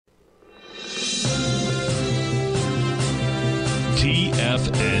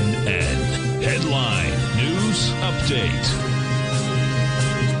TFNN. Headline News Update.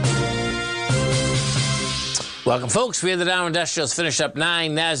 Welcome, folks. We had the Dow Industrials finish up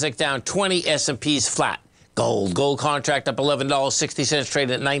 9, Nasdaq down 20, S&P's flat. Gold contract up $11.60,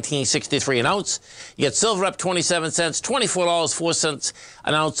 traded at $19.63 an ounce. You get silver up 27 cents, $24.04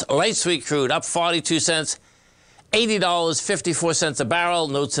 an ounce. Light sweet crude up 42 cents, $80.54 a barrel.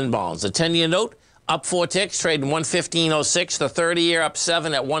 Notes and bonds. The 10-year note up 4 ticks, trading 115.06. The 30-year up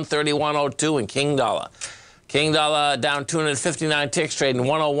 7 at 131.02. And King dollar. King dollar down 259 ticks, trading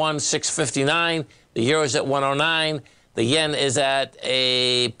 101.659. The euro is at 109. The yen is at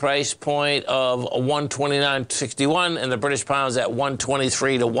a price point of 129.61, and the British pound is at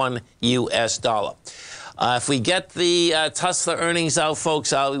 123 to 1 U.S. dollar. If we get the Tesla earnings out,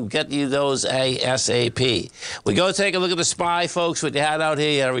 folks, I'll get you those ASAP. We go take a look at the SPY, folks. What you had out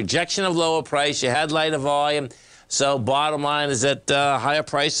here, you had a rejection of lower price. You had lighter volume. So bottom line is that higher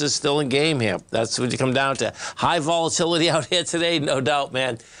prices still in game here. That's what you come down to. High volatility out here today, no doubt,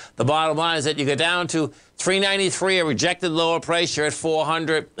 man. The bottom line is that you go down to 393, a rejected lower price. You're at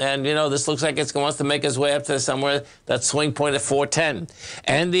 400, and you know this looks like it wants to make its way up to somewhere that swing point at 410.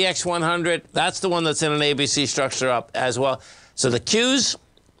 And the X100, that's the one that's in an ABC structure up as well. So the Qs,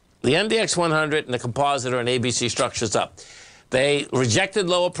 the NDX 100, and the composite are in ABC structures up. They rejected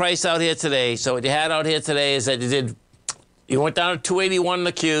lower price out here today. So what you had out here today is that you went down to 281 in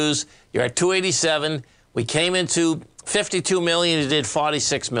the Qs. You're at 287. We came into 52 million. You did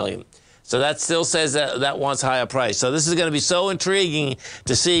 46 million. So that still says that wants higher price. So this is going to be so intriguing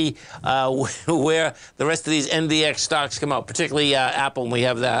to see where the rest of these NDX stocks come out, particularly Apple, when we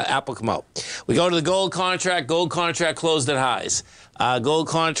have the Apple come out. We go to the gold contract. Gold contract closed at highs. Gold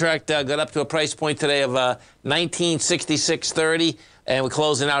contract got up to a price point today of 1966.30, and we're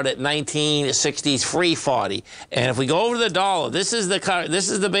closing out at 1963.40. And if we go over to the dollar, this is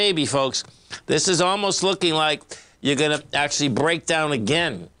the baby, folks. This is almost looking like you're going to actually break down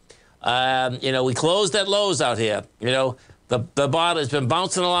again. You know, we closed at lows out here. You know, the bottom has been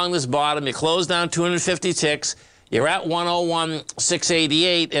bouncing along this bottom. You close down 250 ticks. You're at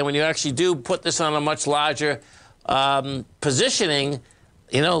 101.688, and when you actually do put this on a much larger positioning,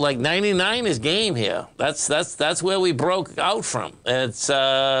 you know, like 99 is game here. That's where we broke out from. It's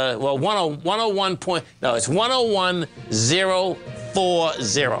well 101 point. No, it's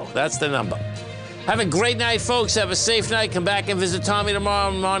 101.040. That's the number. Have a great night, folks. Have a safe night. Come back and visit Tommy tomorrow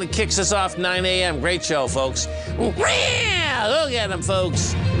morning. Kicks us off 9 a.m. Great show, folks. Look at them,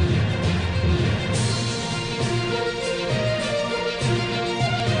 folks.